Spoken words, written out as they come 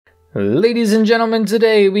Ladies and gentlemen,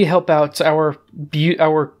 today we help out our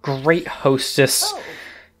great hostess,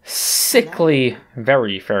 sickly,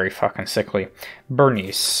 very, very fucking sickly,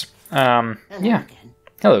 Bernice. Hello again.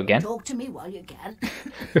 Hello again. Talk to me while you can.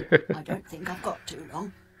 I don't think I've got too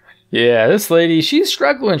long. Yeah, this lady, she's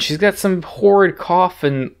struggling. She's got some horrid cough,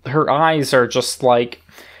 and her eyes are just like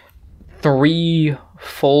 3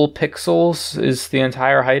 full pixels is the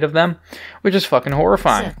entire height of them, which is fucking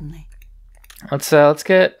horrifying. Certainly. Let's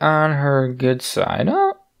get on her good side.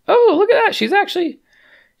 Oh, look at that. She's actually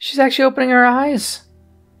opening her eyes.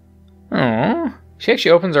 Oh, she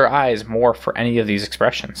actually opens her eyes more for any of these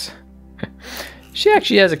expressions. She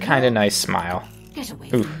actually has a kind of nice smile. Get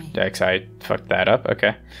away Oof, from me. Dex, I fucked that up.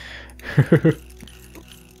 Okay.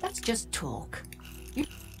 Let's just talk.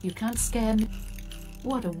 You can't scare me.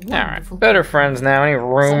 What a wonderful... Alright, better friends now. Any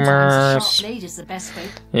Sometimes a rumors? sharp blade is the best way.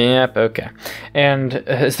 Yep, okay. And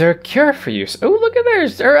is there a cure for you? Oh, look at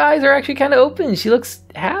hers. Her eyes are actually kind of open. She looks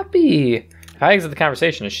happy. If I exit the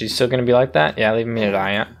conversation, is she still going to be like that? Yeah, leave me to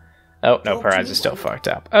die. Yeah. Oh, no, her eyes are still fucked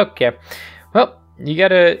up. Okay. Well, you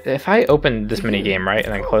gotta... If I open this minigame, right,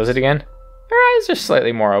 and then close it again, her eyes are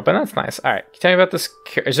slightly more open. That's nice. Alright, can you tell me about this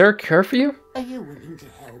cure? Is there a cure for you? Are you willing to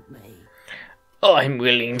help me? I'm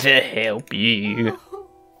willing to help you.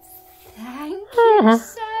 Thank you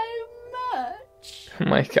so much. Oh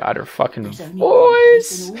my god, her fucking There's only one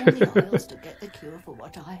voice! place in all the aisles to get the cure for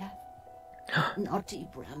what I have. Naughty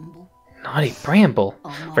Bramble. Naughty Bramble.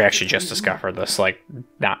 Oh, We actually just discovered this, like,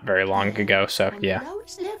 not very long ago, so, On yeah. the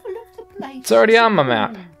lowest level of the place It's already is a on my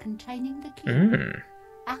map. room containing the cure. Mmm.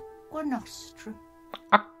 Aqua Nostrum.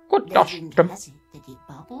 Aqua Legend Nostrum. has it that it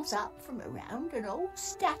bubbles up from around an old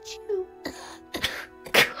statue.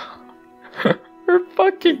 Her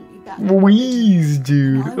fucking wheeze,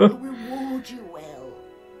 dude. And I will reward you well.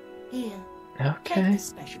 Here, take Okay. the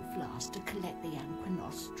special flask to collect the Aqua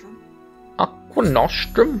Nostrum. Aqua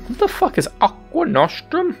Nostrum? What the fuck is Aqua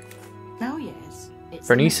Nostrum? Oh yes, it's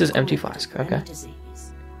Bernice's the empty miracle flask, remedy okay.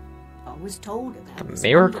 disease. I was told about The this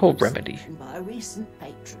miracle wonderful remedy. solution by a recent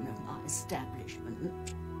patron of my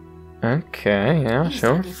establishment. Okay, yeah, He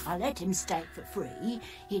sure. said if I let him stay for free,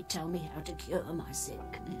 he'd tell me how to cure my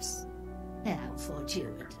sickness. How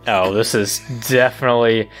fortuitous. Oh, this is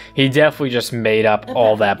definitely... He definitely just made up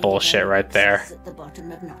all that Apparently bullshit the right there. access At the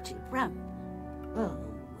bottom of Naughty Bramble. Oh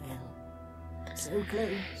well, so close.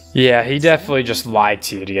 Yeah, he definitely just lied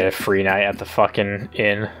to you to get a free night at the fucking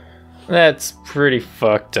inn. That's pretty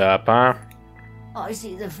fucked up, huh? I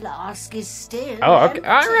see the flask is still. Oh, okay.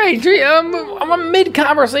 empty. Alright, I'm a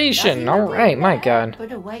mid-conversation. Alright, my god.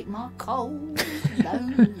 But await my cold,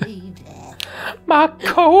 lonely death. My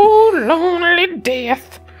cold, lonely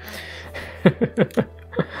death.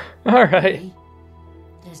 Alright.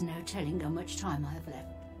 There's no telling how much time I have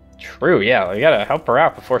left. True, yeah, we gotta help her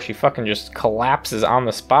out before she fucking just collapses on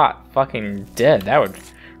the spot. Fucking dead. That would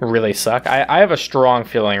really suck. I have a strong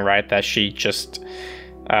feeling, right, that she just...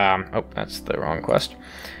 oh, that's the wrong quest.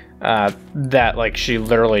 That, like, she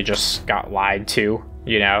literally just got lied to,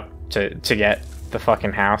 you know, to get the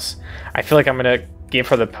fucking house. I feel like I'm gonna give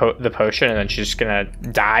her the potion and then she's just gonna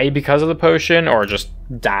die because of the potion, or just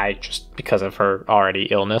die just because of her already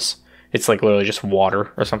illness. It's like literally just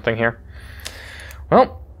water or something here.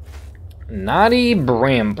 Well, Naughty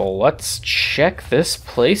Bramble. Let's check this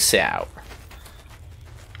place out.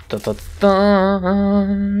 Da da da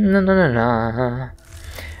na na na na.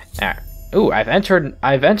 Alright. Ooh, I've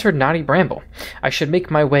entered Naughty Bramble. I should make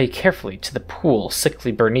my way carefully to the pool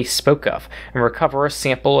sickly Bernice spoke of and recover a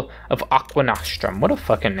sample of Aqua Nostrum. What a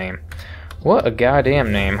fucking name. What a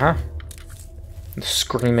goddamn name, huh? The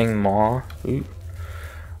Screaming Maw. Ooh.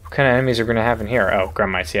 What kind of enemies are we gonna have in here? Oh,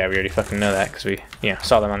 Grunmites. Yeah, we already fucking know that because we,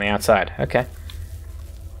 saw them on the outside. Okay.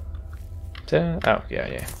 Oh,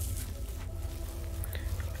 yeah.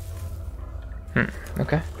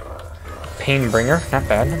 Okay. Painbringer, not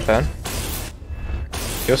bad, not bad.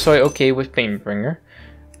 Yo soy okay with Painbringer.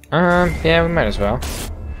 Yeah, we might as well.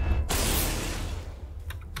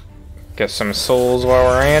 Get some souls while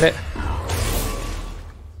we're at it.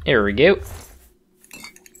 Here we go.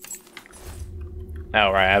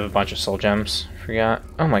 Oh, right, I have a bunch of soul gems. Forgot.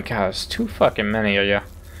 Oh my god, there's too fucking many of you.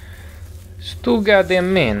 It's too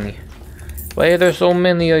goddamn many. Why are there so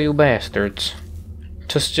many of you bastards?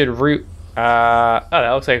 Twisted root. Oh, that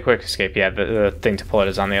looks like a quick escape. Yeah, the thing to pull it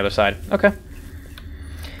is on the other side. Okay.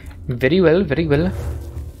 Very well, very well.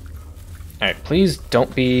 Alright, please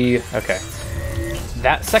don't be... Okay.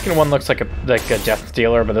 That second one looks like a death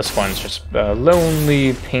dealer, but this one's just a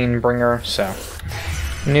lonely pain bringer, so...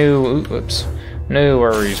 Oops. No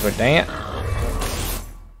worries with that.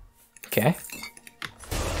 Okay.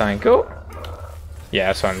 Thank you.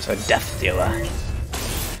 Yeah, this one's a death dealer.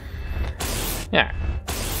 Yeah.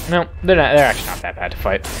 No, they're actually not that bad to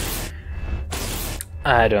fight.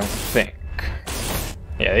 I don't think.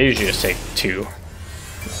 Yeah, they usually just take 2.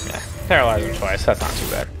 Yeah, paralyze them twice, that's not too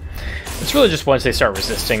bad. It's really just once they start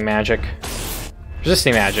resisting magic.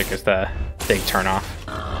 Resisting magic is the big turnoff.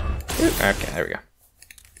 Okay, there we go.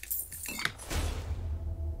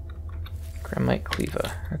 Granite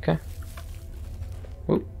Cleaver, okay.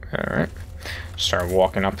 Oop, alright. Start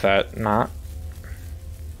walking up that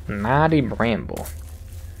knotty bramble.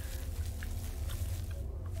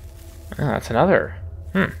 Oh, that's another.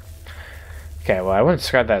 Okay, well, I wouldn't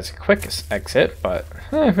describe that as a quick exit, but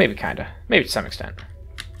maybe kinda. Maybe to some extent.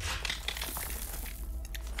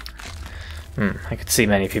 I could see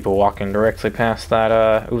many people walking directly past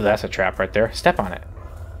that, ooh, that's a trap right there. Step on it.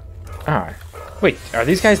 Alright. Wait, are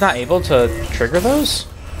these guys not able to trigger those?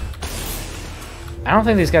 I don't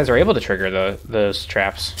think these guys are able to trigger those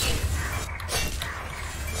traps.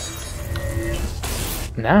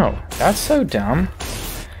 No, that's so dumb.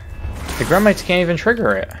 The Grunmites can't even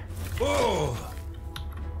trigger it.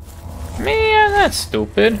 Man, that's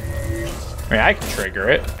stupid. I mean, I can trigger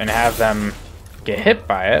it and have them get hit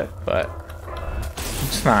by it, but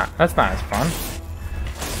that's not as fun.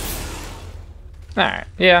 Alright,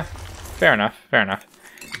 yeah. Fair enough, fair enough.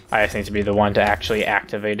 I just need to be the one to actually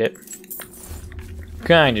activate it.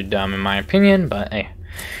 Kinda dumb in my opinion, but hey.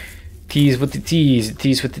 Tease with the tease,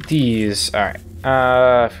 tease with the tease. Alright,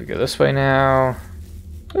 if we go this way now.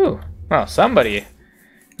 Ooh, well, somebody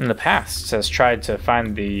in the past has tried to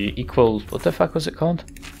find the what the fuck was it called?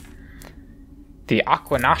 The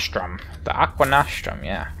Aquanastrum. The Aquanastrum,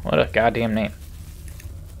 yeah. What a goddamn name.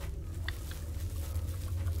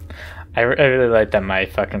 I really like that my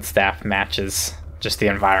fucking staff matches just the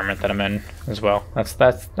environment that I'm in as well. That's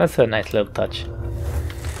a nice little touch.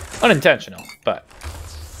 Unintentional, but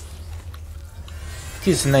it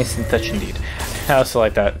is nice and touch indeed. I also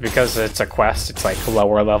like that because it's a quest, it's like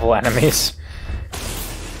lower level enemies.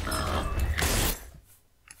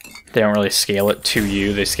 They don't really scale it to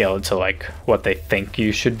you, they scale it to like what they think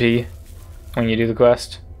you should be when you do the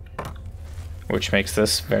quest. Which makes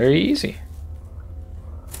this very easy.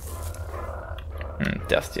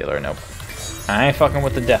 Death Dealer, nope. I ain't fucking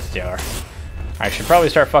with the Death Dealer. I should probably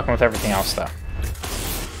start fucking with everything else though.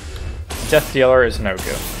 Death Dealer is no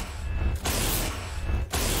good.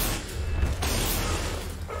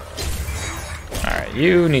 Alright,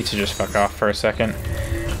 you need to just fuck off for a second.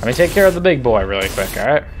 Let me take care of the big boy really quick,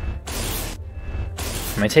 alright?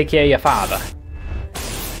 Let me take care of your father.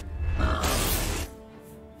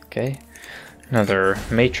 Okay. Another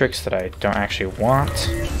matrix that I don't actually want.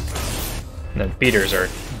 The beaters are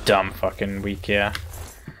dumb fucking weak, yeah.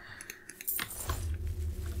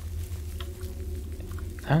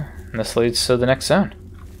 Oh, and this leads to the next zone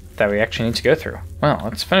that we actually need to go through. Well,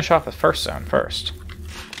 let's finish off the first zone first.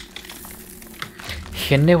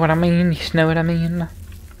 You know what I mean? You know what I mean?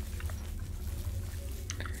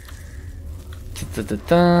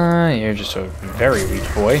 You're just a very weak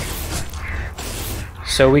boy.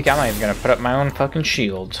 So weak, I'm not even gonna put up my own fucking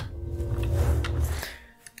shield.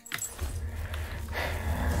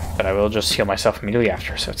 But I will just heal myself immediately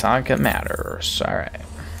after, so it's not like it matters. Alright.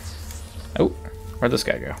 Oh, where'd this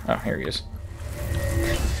guy go? Oh, here he is.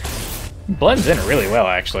 Blends in really well,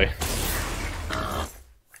 actually.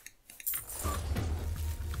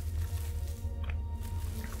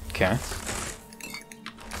 Okay.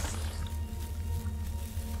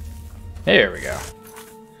 There we go.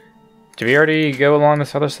 Did we already go along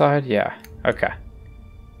this other side? Yeah. Okay.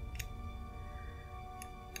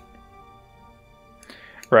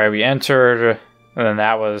 Right, we entered, and then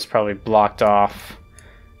that was probably blocked off.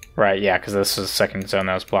 Right, yeah, because this was the second zone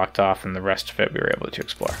that was blocked off, and the rest of it we were able to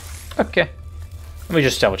explore. Okay. Let me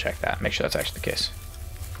just double check that, make sure that's actually the case.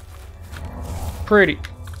 Pretty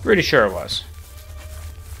sure it was.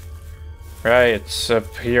 Right, it's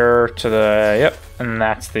up here to the, yep, and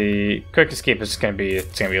that's the quick escape is gonna be,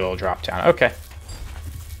 it's gonna be a little drop down. Okay.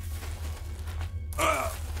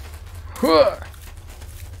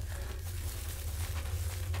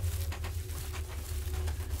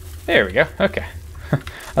 There we go, okay.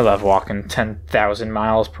 I love walking 10,000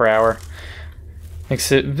 miles per hour.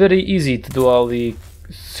 Makes it very easy to do all the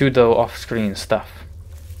pseudo off-screen stuff.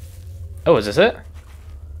 Oh, is this it?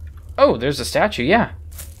 Oh, there's a statue, yeah.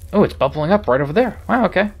 Oh, it's bubbling up right over there. Wow,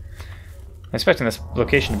 okay. I'm expecting this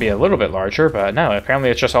location to be a little bit larger, but no, apparently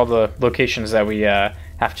it's just all the locations that we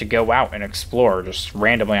have to go out and explore just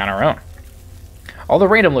randomly on our own. All the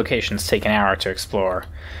random locations take an hour to explore.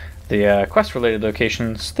 The quest-related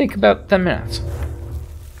locations take about 10 minutes.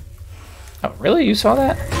 Oh, really? You saw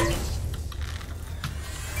that?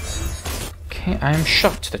 I'm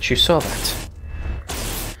shocked that you saw that.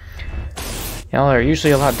 Y'all are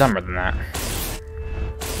usually a lot dumber than that.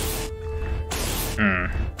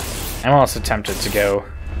 I'm also tempted to go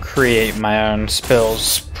create my own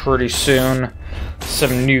spells pretty soon.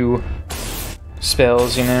 Some new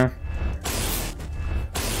spells, you know?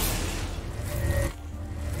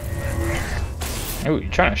 Oh, you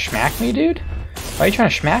trying to schmack me, dude? Why are you trying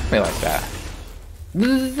to schmack me like that?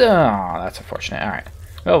 Oh, that's unfortunate. Alright.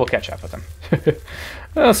 Well, we'll catch up with him.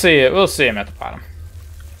 We'll see him at the bottom.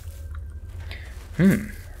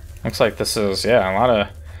 Looks like this is, yeah,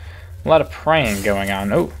 a lot of praying going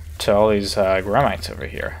on. Oh, to all these Grummites over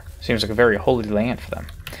here. Seems like a very holy land for them.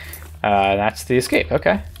 That's the escape.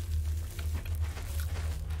 Okay.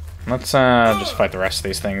 Let's just fight the rest of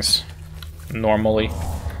these things normally.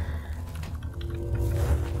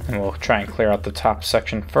 And we'll try and clear out the top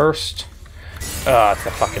section first. Oh, it's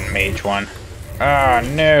the fucking mage one. Oh,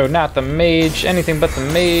 no, not the mage. Anything but the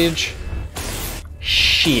mage.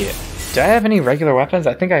 Shit. Do I have any regular weapons?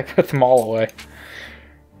 I think I put them all away.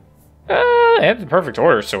 I have the perfect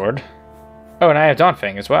order sword. Oh, and I have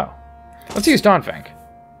Dawnfang as well. Let's use Dawnfang.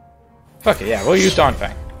 Fuck it, yeah, we'll use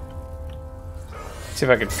Dawnfang. Let's see if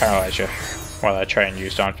I can paralyze you while I try and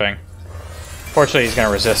use Dawnfang. Fortunately, he's going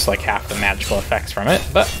to resist like half the magical effects from it,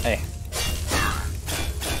 but hey.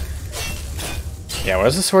 Yeah, what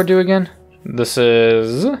does the sword do again? This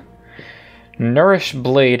is Nourish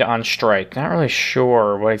Blade on Strike. Not really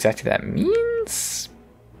sure what exactly that means,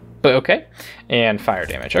 but okay. And fire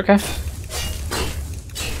damage, okay.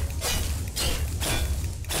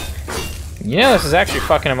 Yeah, this is actually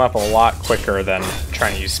fucking him up a lot quicker than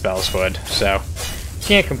trying to use spells would, so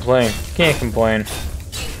can't complain, can't complain.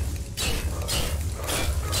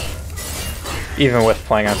 Even with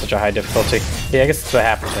playing on such a high difficulty. Yeah, I guess that's what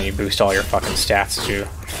happens when you boost all your fucking stats to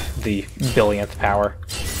the billionth power.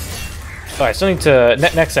 Oh, I still need to...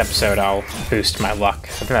 Next episode, I'll boost my luck. I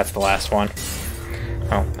think that's the last one.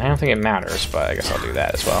 Oh, I don't think it matters, but I guess I'll do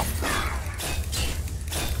that as well.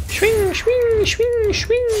 Swing, swing, swing,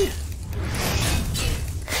 swing!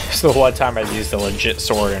 It's the one time I've used a legit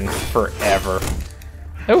sword in forever.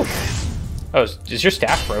 Oh! Oh, is your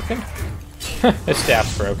staff broken? His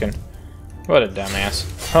staff's broken. What a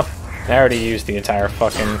dumbass. Huh. I already used the entire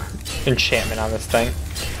fucking enchantment on this thing.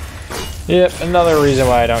 Yep, another reason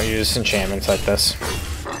why I don't use enchantments like this.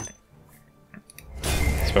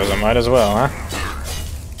 Suppose I might as well, huh?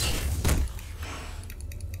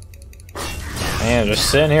 And just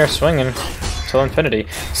sitting here swinging till infinity.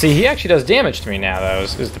 See, he actually does damage to me now, though,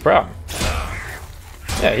 is the problem.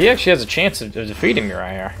 Yeah, he actually has a chance of defeating me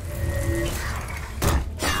right here.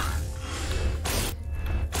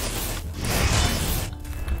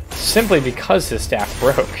 Simply because his staff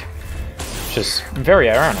broke. Which is very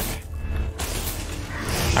ironic.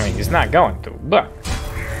 I mean, he's not going to, but...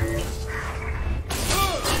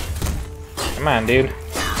 Come on, dude.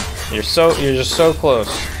 You're just so close.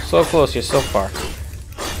 So close, you're so far.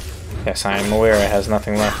 Yes, I am aware it has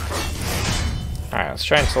nothing left. Alright, let's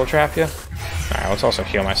try and soul trap you. Alright, let's also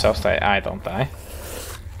heal myself so I don't die.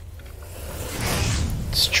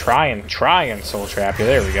 Let's try and soul trap you.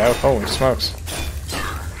 There we go. Holy smokes.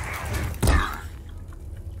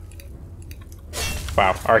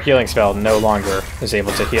 Wow, our healing spell no longer is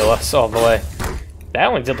able to heal us all the way. That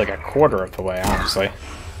only did like a quarter of the way, honestly.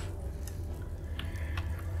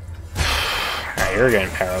 Alright, you're getting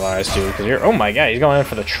paralyzed, dude, because you're... Oh my god, he's going in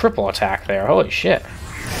for the triple attack there. Holy shit.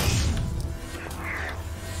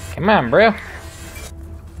 Come on, bro.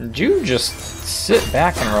 Did you just sit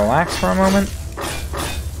back and relax for a moment?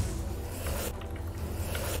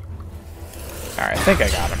 Alright, I think I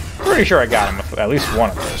got him. Pretty sure I got him with at least one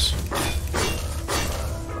of those.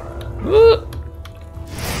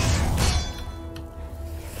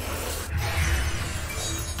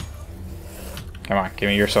 Come on, give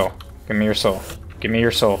me your soul. Give me your soul. Give me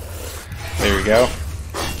your soul. There we go.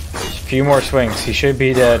 Just a few more swings. He should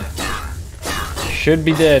be dead. Should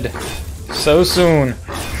be dead. So soon.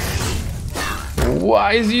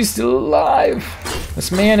 Why is he still alive?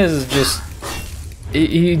 This man is just...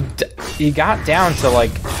 He got down to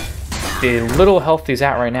like the little health he's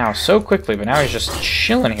at right now so quickly, but now he's just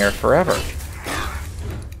chilling here forever.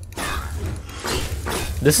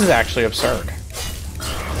 This is actually absurd.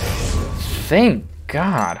 Thank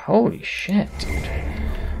God. Holy shit, dude.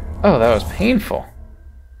 Oh, that was painful.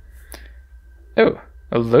 Oh,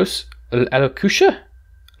 alocasia?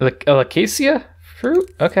 Alocasia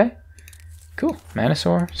fruit? Okay. Cool.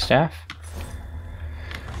 Manosaur, staff.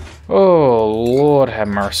 Oh, Lord have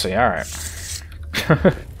mercy. Alright.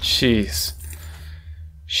 Jeez.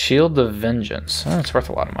 Shield of Vengeance. Oh, it's worth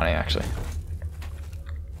a lot of money, actually.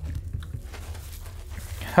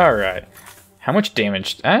 Alright. How much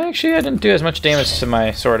damage? Actually, I didn't do as much damage to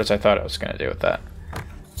my sword as I thought I was going to do with that.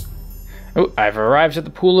 Oh, I've arrived at the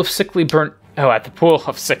pool of sickly burn... Oh, at the pool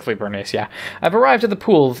of sickly Bernice, yeah. I've arrived at the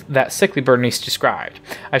pool that sickly Bernice described.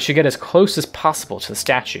 I should get as close as possible to the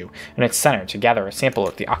statue in its center to gather a sample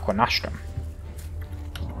of the aqua nostrum.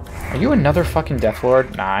 Are you another fucking Death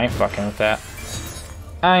Lord? Nah, I ain't fucking with that.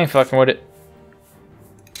 I ain't fucking with it.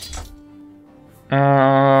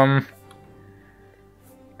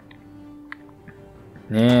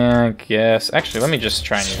 Yeah, I guess. Actually, let me just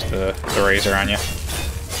try and use the razor on you.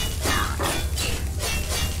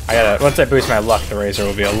 Once I boost my luck, the razor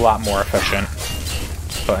will be a lot more efficient.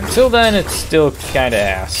 But until then, it's still kinda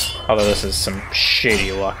ass. Although this is some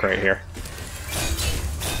shady luck right here.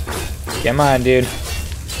 Come on, dude.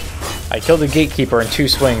 I killed the gatekeeper in 2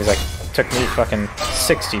 swings. It took me fucking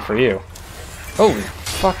 60 for you. Holy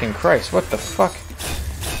fucking Christ, what the fuck?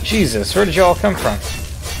 Jesus, where did you all come from?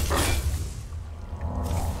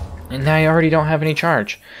 And now you already don't have any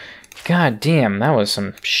charge. God damn, that was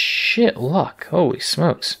some shit luck. Holy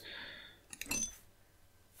smokes.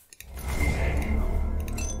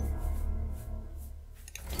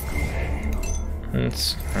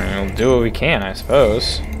 We'll do what we can, I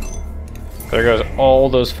suppose. There goes all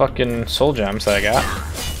those fucking soul gems that I got.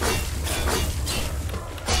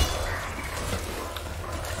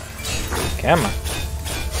 Come on.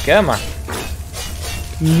 Come on.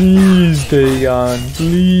 Please, Dagon,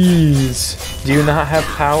 please. Do you not have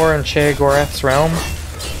power in Sheogorath's realm?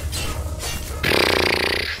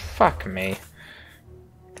 Fuck me.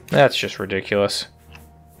 That's just ridiculous.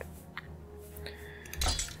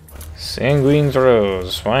 Sanguine's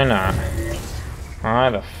Rose, why not? Why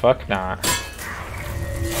the fuck not?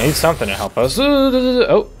 Need something to help us.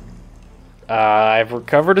 Oh! I've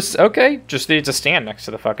recovered a... Okay, just need to stand next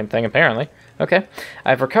to the fucking thing, apparently. Okay.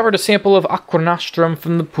 I've recovered a sample of aqua nostrum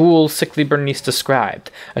from the pool sickly Bernice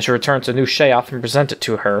described. I shall return to New Sheoth and present it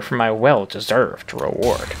to her for my well-deserved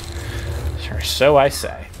reward. So I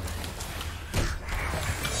say.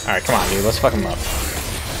 Alright, come on, dude. Let's fuck him up.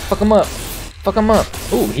 Fuck him up. Fuck him up.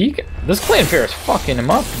 Ooh, this Clanfair is fucking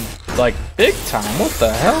him up, like, big time. What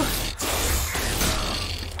the hell?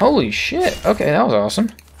 Holy shit. Okay, that was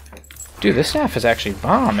awesome. Dude, this staff is actually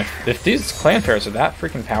bomb. If these Clanfairs are that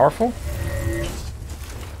freaking powerful.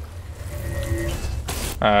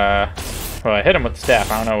 Well, I hit him with the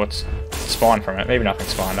staff. I don't know what's spawned from it. Maybe nothing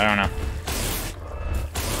spawned. I don't know.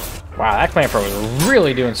 Wow, that Clanfair was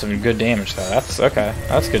really doing some good damage, though. That's okay.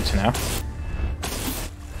 That's good to know.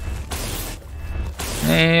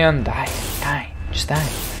 And die. Die. Just die.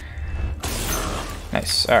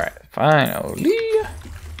 Nice. Alright. Finally.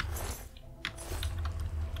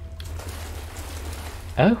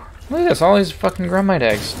 Oh, look at this. All these fucking Grumite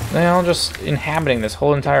eggs. They're all just inhabiting this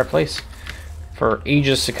whole entire place for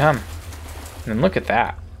ages to come. And look at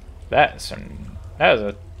that. That is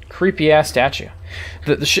a creepy-ass statue.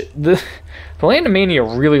 The Land of Mania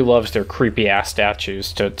really loves their creepy-ass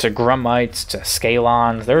statues. To Grumites, to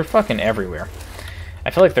Scalons. They're fucking everywhere. I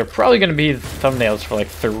feel like they're probably going to be the thumbnails for like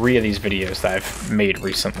 3 of these videos that I've made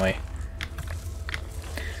recently.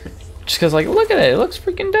 Just because, like, look at it. It looks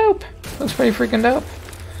freaking dope. Looks pretty freaking dope.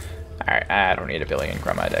 Alright, I don't need 1 billion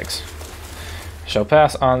Grumite eggs. Shall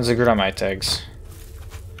pass on the Grumite eggs.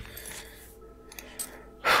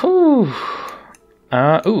 Whew.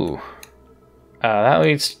 That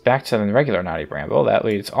leads back to the regular Naughty Bramble. That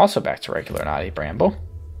leads also back to regular Naughty Bramble.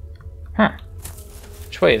 Huh.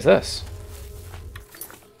 Which way is this?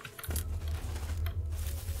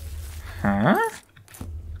 Huh?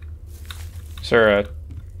 Is there a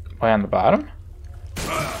way on the bottom?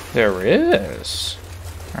 There is.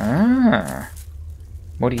 Ah.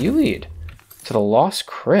 What do you lead? To the Lost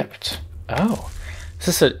Crypt. Oh. Is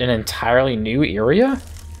this an entirely new area?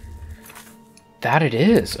 That it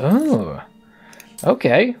is. Oh.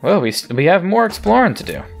 Okay. Well, we have more exploring to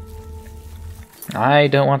do. I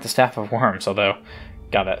don't want the Staff of Worms, although...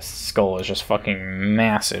 God, that skull is just fucking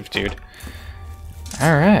massive, dude.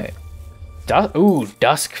 Alright. Ooh,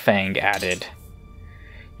 Duskfang added.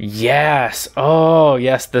 Yes. Oh,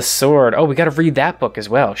 yes, the sword. Oh, we got to read that book as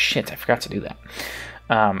well. Shit, I forgot to do that.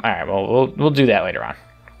 All right, well, we'll do that later on.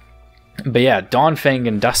 But yeah, Dawnfang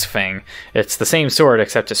and Duskfang, it's the same sword,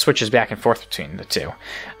 except it switches back and forth between the two.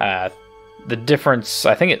 The difference,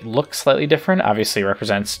 I think it looks slightly different. Obviously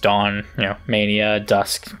represents Dawn, Mania,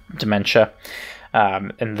 Dusk, Dementia.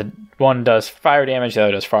 And the one does fire damage, the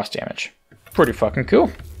other does frost damage. Pretty fucking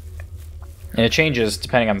cool. And it changes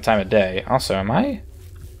depending on the time of day. Also, am I...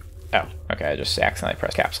 Oh, okay, I just accidentally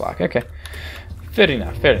pressed caps lock. Okay. Fit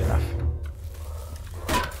enough, fit enough.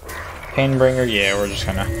 Painbringer, yeah, we're just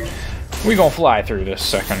gonna We gonna fly through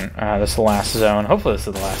this this last zone. Hopefully this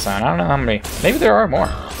is the last zone. I don't know how many. Maybe there are more.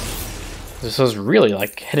 This was really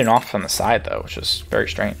like hidden off on the side though, which is very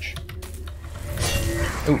strange.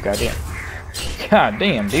 Ooh, goddamn.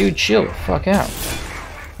 Goddamn, dude, chill the fuck out.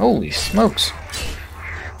 Holy smokes.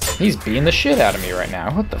 He's beating the shit out of me right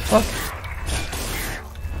now. What the fuck?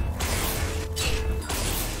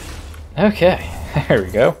 Okay, there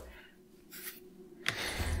we go.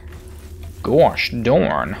 Gosh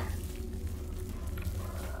darn.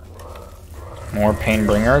 More pain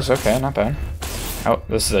bringers. Okay, not bad. Oh,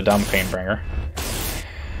 this is a dumb pain bringer.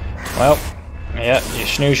 Well, yeah, you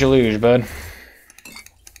snooze, you lose, bud.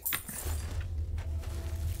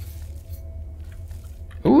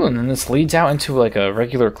 Ooh, and then this leads out into like a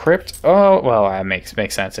regular crypt. Oh, well, that makes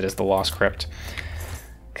sense. It is the Lost Crypt.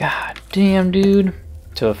 God damn, dude.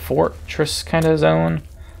 To a fortress kind of zone.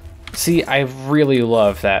 See, I really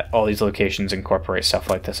love that all these locations incorporate stuff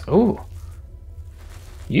like this. Ooh.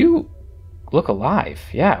 You look alive.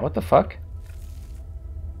 Yeah, what the fuck?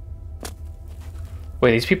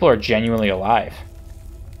 Wait, these people are genuinely alive.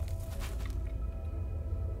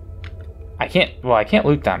 I can't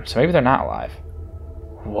loot them, so maybe they're not alive.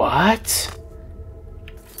 What?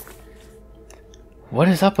 What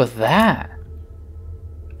is up with that?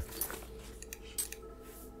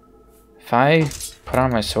 If I put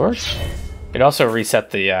on my sword? It also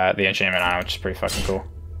reset the enchantment on it, which is pretty fucking cool.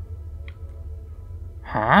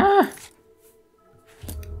 Huh?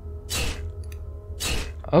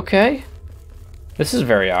 Okay. This is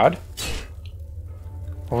very odd.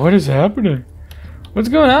 What is happening? What's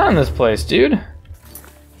going on in this place, dude?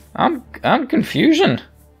 I'm confusion.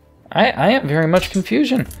 I am very much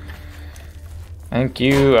confusion. Thank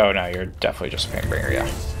you. Oh no, you're definitely just a pain bringer, yeah.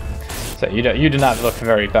 So you do not look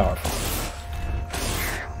very powerful.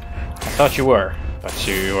 I thought you were, but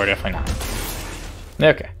you are definitely not.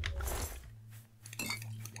 Okay.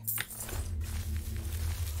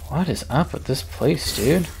 What is up with this place,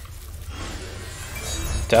 dude?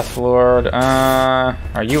 Death Lord.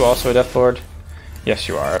 Are you also a Death Lord? Yes,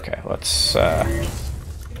 you are. Okay, let's.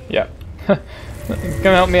 Yep. Come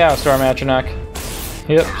help me out, Storm Atronach.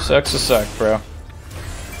 Yep, sucks to suck, bro.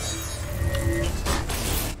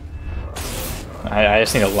 I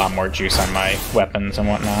just need a lot more juice on my weapons and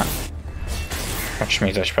whatnot. Which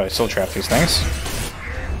means I should probably still trap these things.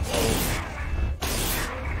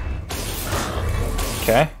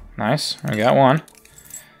 Okay, nice. I got one.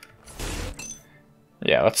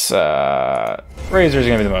 Yeah, let's, Razor's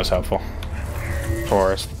gonna be the most helpful.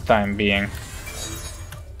 For the time being.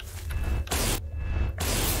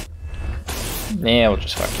 Yeah, we'll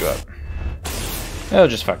just fuck you up. We'll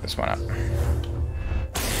just fuck this one up.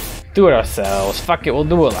 Do it ourselves. Fuck it, we'll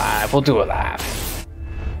do it live. We'll do it live.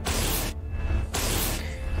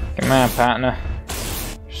 Come on, partner.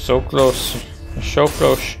 So close. So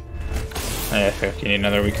close. Yeah, I feel like you need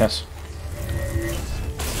another weakness.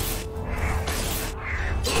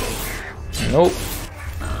 Nope.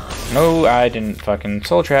 No, I didn't fucking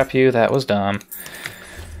soul trap you. That was dumb.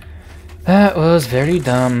 That was very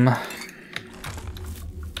dumb.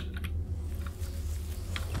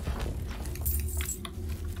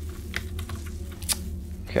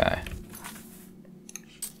 Okay.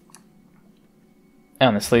 Oh,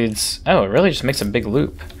 and this leads... Oh, it really just makes a big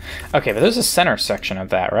loop. Okay, but there's a center section of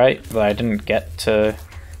that, right? That I didn't get to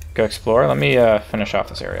go explore. Let me finish off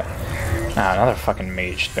this area. Ah, another fucking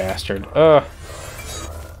mage bastard. Ugh.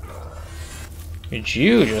 Did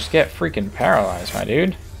you just get freaking paralyzed, my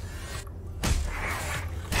dude?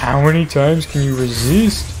 How many times can you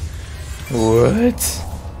resist? What?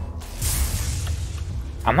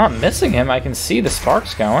 I'm not missing him. I can see the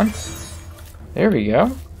sparks going. There we go.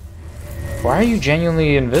 Why are you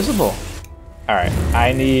genuinely invisible? Alright,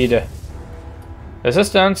 I need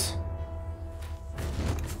assistance.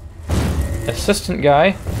 Assistant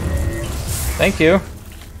guy. Thank you.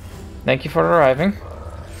 Thank you for arriving.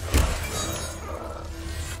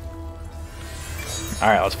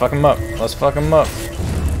 Alright, let's fuck him up. Let's fuck him up.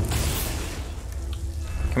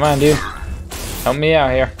 Come on, dude. Help me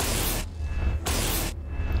out here.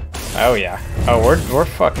 Oh yeah. Oh, we're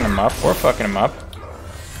fucking him up. We're fucking him up.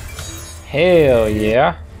 Hell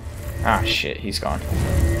yeah. Ah shit, he's gone.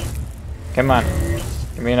 Come on.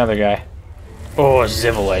 Give me another guy. Oh,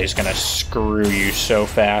 Zivile is gonna screw you so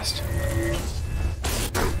fast.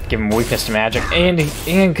 Give him weakness to magic. And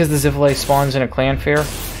because the Zivile spawns in a clan fair.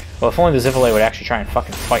 Well, if only the Zivile would actually try and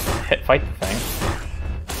fucking fight the thing.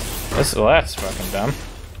 Well, that's fucking dumb.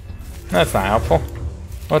 That's not helpful.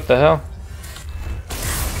 What the hell?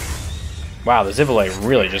 Wow, the Zivile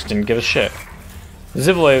really just didn't give a shit. The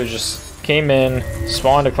Zivile just came in,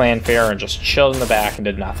 spawned a clan fair, and just chilled in the back and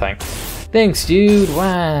did nothing. Thanks, dude.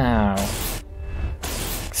 Wow.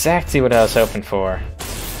 Exactly what I was hoping for.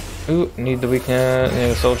 Ooh, need the weakness,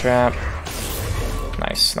 need the soul trap.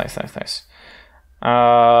 Nice, nice, nice, nice.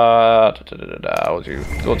 We'll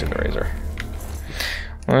do the razor.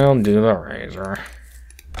 We'll do the razor.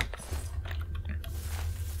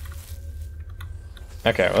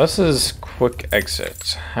 Okay, well, this is quick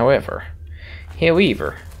exit. However, I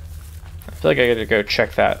feel like I gotta go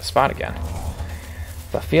check that spot again.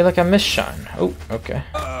 I feel like I missed Shine. Oh, okay.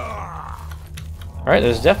 Alright,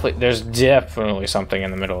 there's definitely something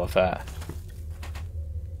in the middle of that.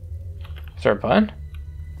 Is there a button?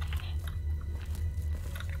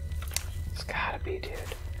 It's gotta be, dude.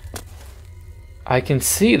 I can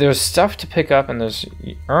see there's stuff to pick up and there's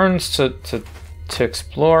urns to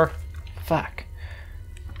explore. Fuck.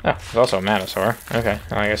 Oh, there's also a Manosaur. Okay,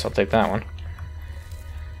 well, I guess I'll take that one.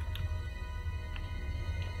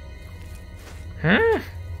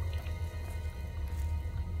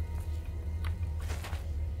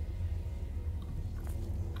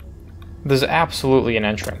 There's absolutely an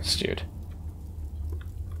entrance, dude.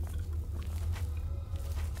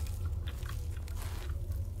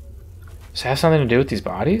 Does it have something to do with these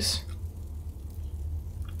bodies?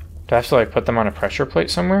 Do I have to, like, put them on a pressure plate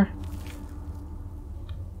somewhere?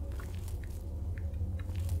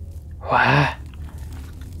 What?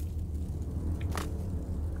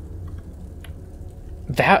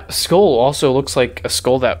 That skull also looks like a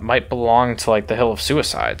skull that might belong to, like, the Hill of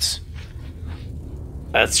Suicides.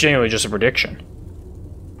 That's genuinely just a prediction.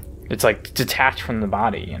 It's, like, detached from the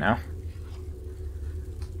body, you know?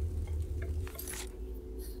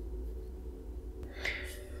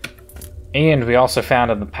 And we also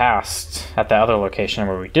found in the past, at the other location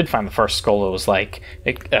where we did find the first skull, it was, like,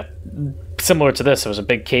 similar to this. It was a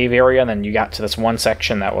big cave area, and then you got to this one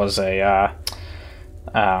section that was a,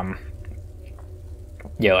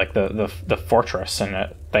 yeah, like the fortress,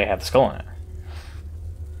 and they had the skull in it.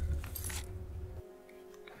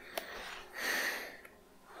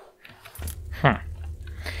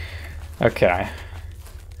 Okay.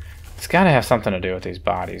 It's gotta have something to do with these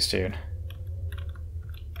bodies, dude.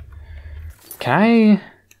 Can I...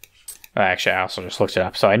 Well, actually, I also just looked it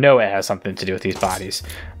up, so I know it has something to do with these bodies.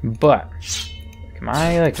 But, can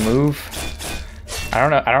I, like, move? I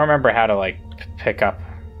don't know. I don't remember how to, like, pick up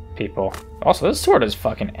people. Also, this sword is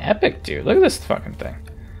fucking epic, dude. Look at this fucking thing.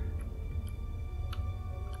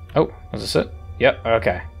 Oh, was this it? Yep,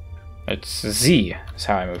 okay. It's Z is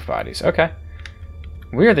how I move bodies. Okay.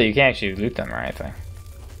 Weird that you can't actually loot them or anything.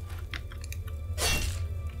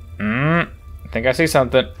 I think I see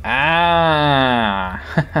something. Ah!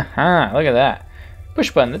 Look at that.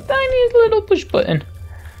 Push button. The tiniest little push button.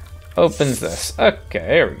 Opens this. Okay,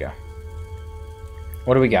 here we go.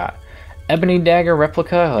 What do we got? Ebony dagger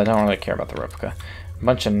replica. I don't really care about the replica. A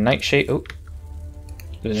bunch of nightshade. Oh.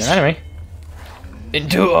 There's an enemy.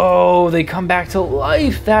 Oh, they come back to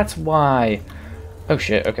life. That's why. Oh,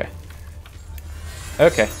 shit. Okay.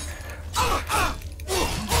 Okay.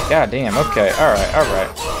 God damn. Okay. Alright.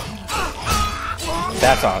 Alright.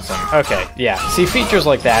 That's awesome. Okay. Yeah. See, features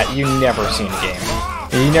like that you never see in a game.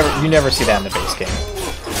 You never see that in the base game.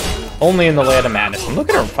 Only in the Land of Madness. And look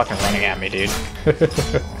at her fucking running at me, dude.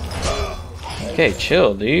 Okay,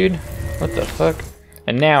 chill, dude. What the fuck?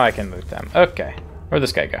 And now I can loot them. Okay. Where'd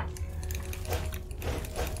this guy go?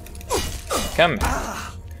 Come here.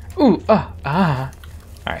 Ooh,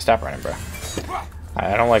 Alright, stop running, bro.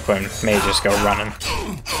 I don't like when mages go running.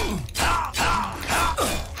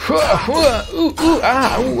 Alright,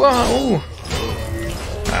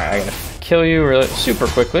 I gotta kill you really super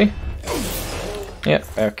quickly. Yep,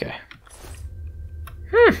 okay.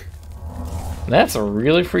 That's a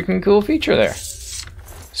really freaking cool feature there.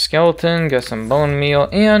 Skeleton, got some bone meal,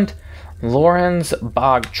 and Lauren's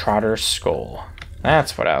Bog-Trotter skull.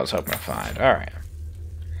 That's what I was hoping to find. Alright.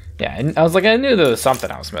 Yeah, and I was like, I knew there was something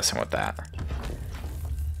I was missing with that.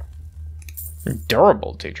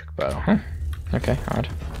 Durable Daedric bow, huh? Okay, odd.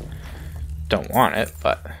 Don't want it,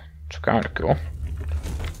 but it's kind of cool.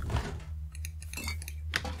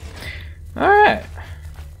 Alright.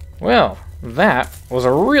 Well, that was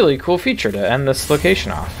a really cool feature to end this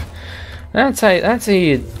location off. That's how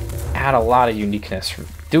you add a lot of uniqueness.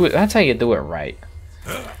 That's how you do it right.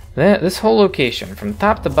 This whole location, from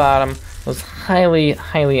top to bottom, was highly,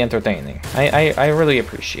 highly entertaining. I really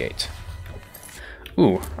appreciate.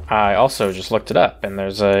 Ooh, I also just looked it up, and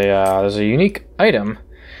there's a unique item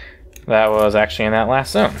that was actually in that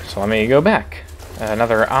last zone. So let me go back.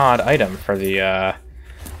 Another odd item for the.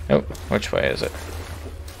 Oh, which way is it?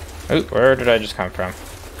 Oh, where did I just come from?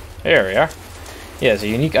 There we are. Yeah, it's a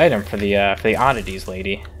unique item for the oddities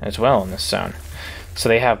lady as well in this zone. So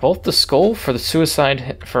they have both the skull for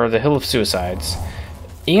the Hill of Suicides,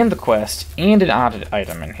 and the quest, and an odd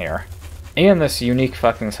item in here. And this unique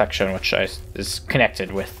fucking section, which is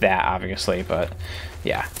connected with that, obviously, but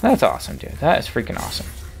yeah, that's awesome, dude. That is freaking awesome.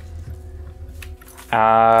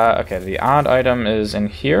 Okay, the odd item is in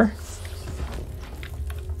here.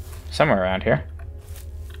 Somewhere around here.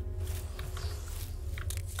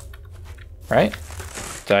 Right?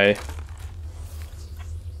 Did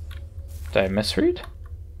I misread?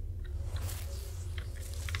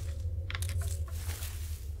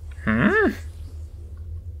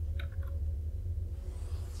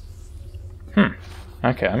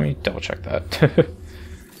 Okay, let me double check that.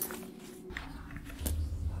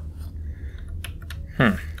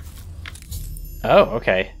 Oh,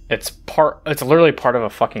 okay. It's literally part of a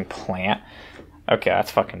fucking plant. Okay, that's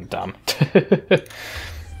fucking dumb.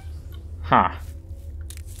 Huh.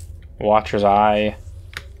 Watcher's Eye.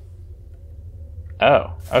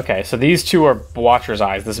 Oh, okay. So these two are Watcher's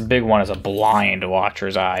Eyes. This big one is a blind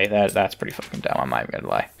Watcher's Eye. That's pretty fucking dumb, I'm not even gonna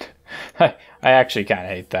lie. I actually kinda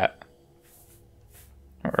hate that.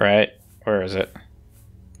 Right? Where is it?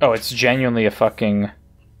 Oh, it's genuinely a fucking...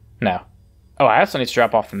 No. Oh, I also need to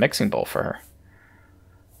drop off the mixing bowl for her.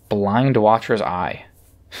 Blind Watcher's Eye.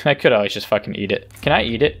 I could always just fucking eat it. Can I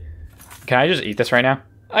eat it? Can I just eat this right now?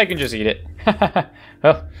 I can just eat it.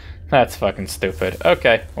 Well, that's fucking stupid.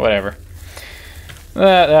 Okay, whatever.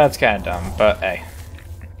 That's kind of dumb, but hey.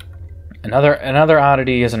 Another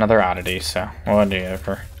oddity is another oddity, so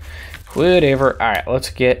whatever. Whatever. Alright,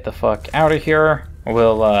 let's get the fuck out of here.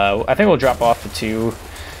 I think we'll drop off the two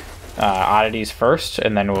oddities first,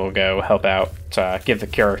 and then we'll go help out, give the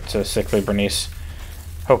cure to sickly Bernice.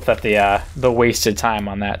 Hope that the wasted time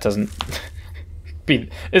on that isn't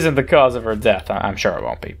the cause of her death. I'm sure it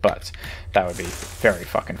won't be, but that would be very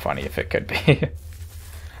fucking funny if it could be.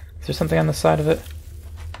 Is there something on the side of it?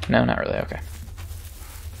 No, not really. Okay.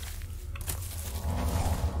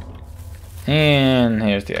 And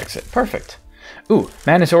here's the exit. Perfect. Ooh,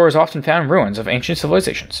 madness ore is often found in ruins of ancient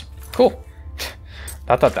civilizations. Cool.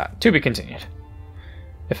 Dot. To be continued.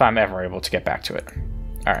 If I'm ever able to get back to it.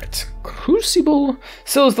 Alright. Crucible.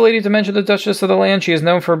 Syl is the Lady of Dementia, the Duchess of the land. She is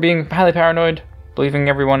known for being highly paranoid, believing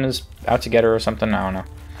everyone is out to get her or something. I don't know.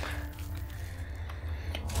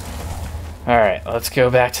 Alright, let's go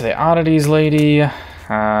back to the oddities lady.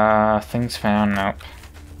 Things found. Nope.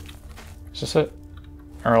 Is this it?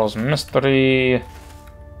 Earl's Mystery.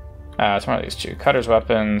 It's one of these two. Cutter's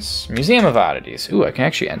Weapons. Museum of Oddities. Ooh, I can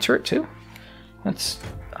actually enter it too? That's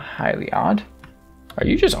highly odd. Are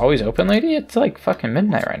you just always open, lady? It's like fucking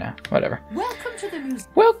midnight right now. Whatever. Welcome to the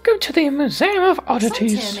museum. Welcome to the Museum of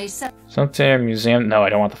Oddities. Something museum. No, I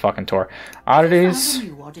don't want the fucking tour. Oddities. Have you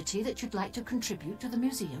found a new oddity that you'd like to contribute to the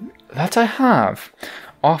museum? That I have.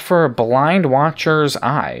 Offer Blind Watcher's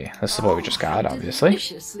Eye. This is what we just got, obviously.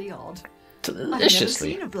 Deliciously odd.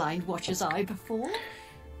 Deliciously. I've never seen a Blind Watcher's Eye before.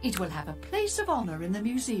 It will have a place of honor in the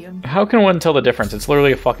museum. How can one tell the difference? It's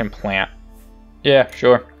literally a fucking plant. Yeah,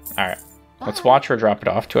 sure. Alright. Let's watch her drop it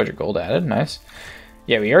off. 200 gold added. Nice.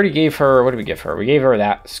 Yeah, we already gave her... What did we give her? We gave her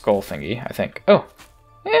that skull thingy, I think. Oh.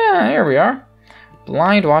 Yeah, here we are.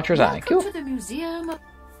 Blind Watcher's Eye. Cool. To the museum.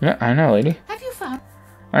 Yeah, I know, lady. Have you found...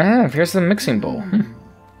 I have. Here's the mixing bowl.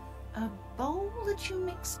 A bowl that you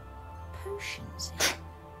mix potions in?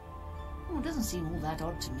 Oh, it doesn't seem all that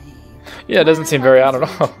odd to me. Yeah, it doesn't seem very odd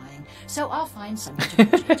at all. So I'll find something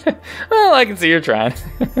to put it. Well, I can see you're trying.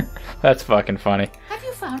 That's fucking funny. Have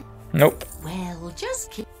you found... Nope. Well,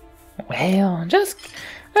 just keep... Well,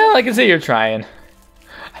 I can see you're trying.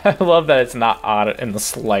 I love that it's not odd in the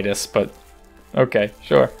slightest, but... Okay,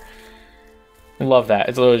 sure. Love that.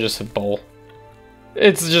 It's literally just a bowl.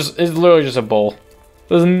 It's literally just a bowl.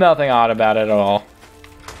 There's nothing odd about it at all.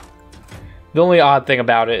 The only odd thing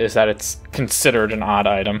about it is that it's considered an odd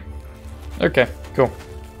item. Okay, cool.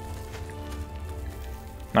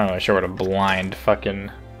 Not really sure what a blind fucking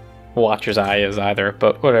Watcher's Eye is either,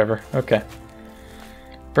 but whatever. Okay.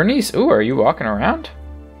 Bernice, ooh, are you walking around?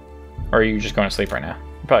 Or are you just going to sleep right now?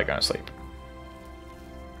 You're probably going to sleep.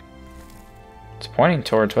 It's pointing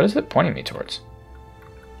towards... What is it pointing me towards?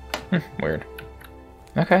 Weird.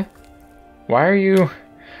 Okay. Why are you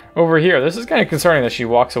over here? This is kind of concerning that she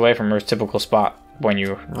walks away from her typical spot when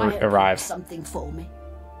you arrive. Something for me.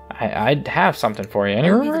 I'd have something for you. Any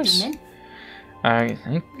rumors? I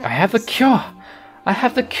have the cure. I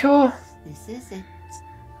have the cure. This is it.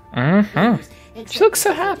 Mm-hmm. She looks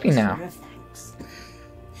so happy now.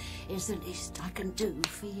 Is the least I can do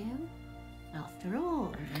for you. After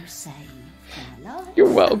all, you saved my life.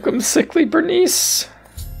 You're welcome, sickly Bernice.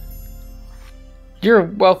 You're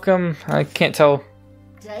welcome. I can't tell.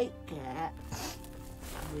 Take care.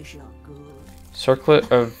 wish I could.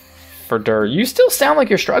 Circlet of Verdure. You still sound like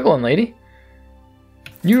you're struggling, lady.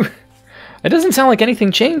 It doesn't sound like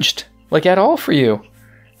anything changed, like at all for you.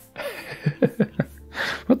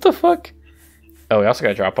 What the fuck? Oh, we also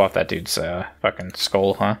gotta drop off that dude's fucking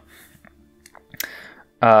skull, huh?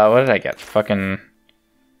 What did I get? Fucking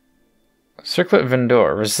Circlet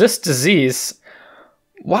Vendor. Resist disease.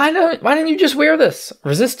 Why didn't you just wear this?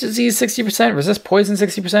 Resist disease 60%, resist poison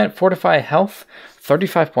 60%, fortify health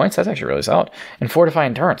 35 points. That's actually really solid. And fortify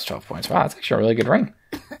endurance 12 points. Wow, that's actually a really good ring.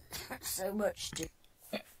 So much to...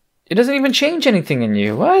 It doesn't even change anything in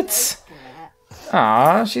you. What?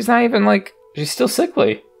 Aw, she's not even like... She's still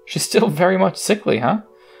sickly. She's still very much sickly, huh?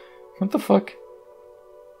 What the fuck?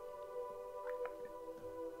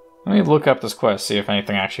 Let me look up this quest, see if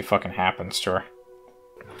anything actually fucking happens to her.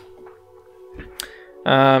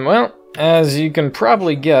 Well, as you can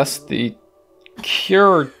probably guess, the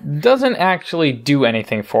cure doesn't actually do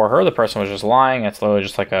anything for her. The person was just lying. It's literally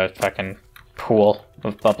just like a fucking pool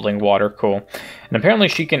of bubbling water. Cool. And apparently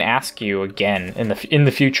she can ask you again in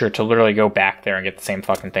the future to literally go back there and get the same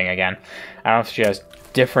fucking thing again. I don't know if she has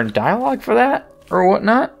different dialogue for that or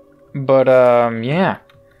whatnot, but yeah,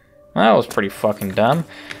 that was pretty fucking dumb.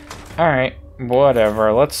 All right,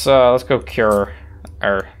 whatever. Let's go cure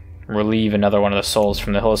or relieve another one of the souls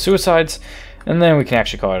from the Hill of Suicides, and then we can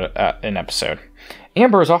actually call it an episode.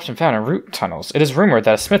 Amber is often found in root tunnels. It is rumored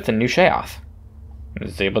that a smith in New Sheoth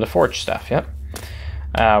is able to forge stuff. Yep.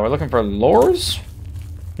 We're looking for lures.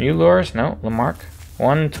 New lures? No. Lamarck.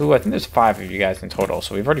 1, 2. I think there's 5 of you guys in total,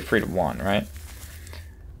 so we've already freed 1, right?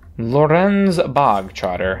 Lorenz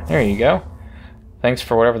Bog-Trotter. There you go. Thanks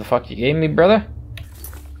for whatever the fuck you gave me, brother.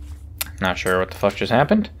 Not sure what the fuck just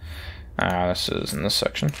happened. This is in this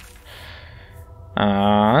section.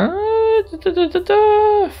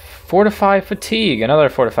 Fortify Fatigue. Another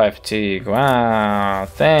Fortify Fatigue. Wow.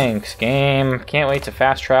 Thanks, game. Can't wait to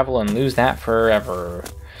fast travel and lose that forever.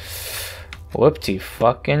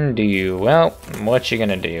 Whoop-de-fucking-do. Well, what you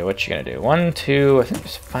gonna do? What you gonna do? 1, 2... I think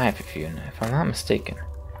there's 5 of you, if I'm not mistaken.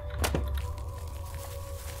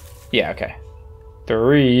 Yeah, okay.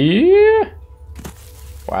 3...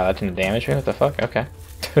 Wow, that didn't damage me? What the fuck? Okay.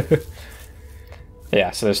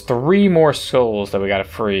 Yeah, so there's 3 more souls that we gotta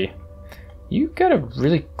free. You got a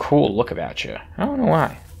really cool look about you. I don't know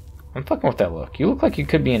why. I'm fucking with that look. You look like you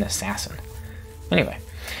could be an assassin. Anyway.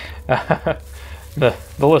 The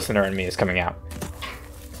listener in me is coming out.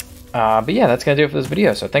 But yeah, that's gonna do it for this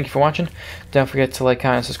video. So thank you for watching. Don't forget to like,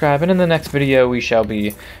 comment, and subscribe. And in the next video, we shall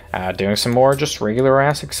be doing some more just regular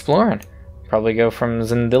ass exploring. Probably go from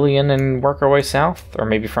Zendilion and work our way south, or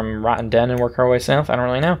maybe from Rotten Den and work our way south. I don't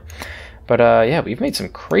really know. But yeah, we've made some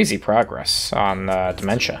crazy progress on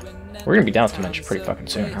Dementia. We're gonna be done with Dementia pretty fucking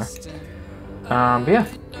soon, huh? But yeah,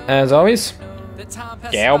 as always,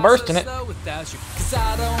 Gale bursting it. Cause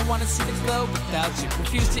I don't wanna see the glow without you.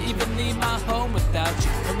 Refuse to even leave my home without you.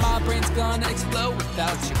 Or my brain's gonna explode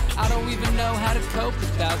without you. I don't even know how to cope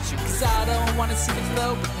without you. Cause I don't wanna see the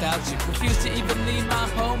glow without you. Refuse to even leave my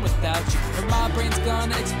home without you. Or my brain's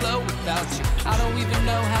gonna explode without you. I don't even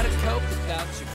know how to cope without you.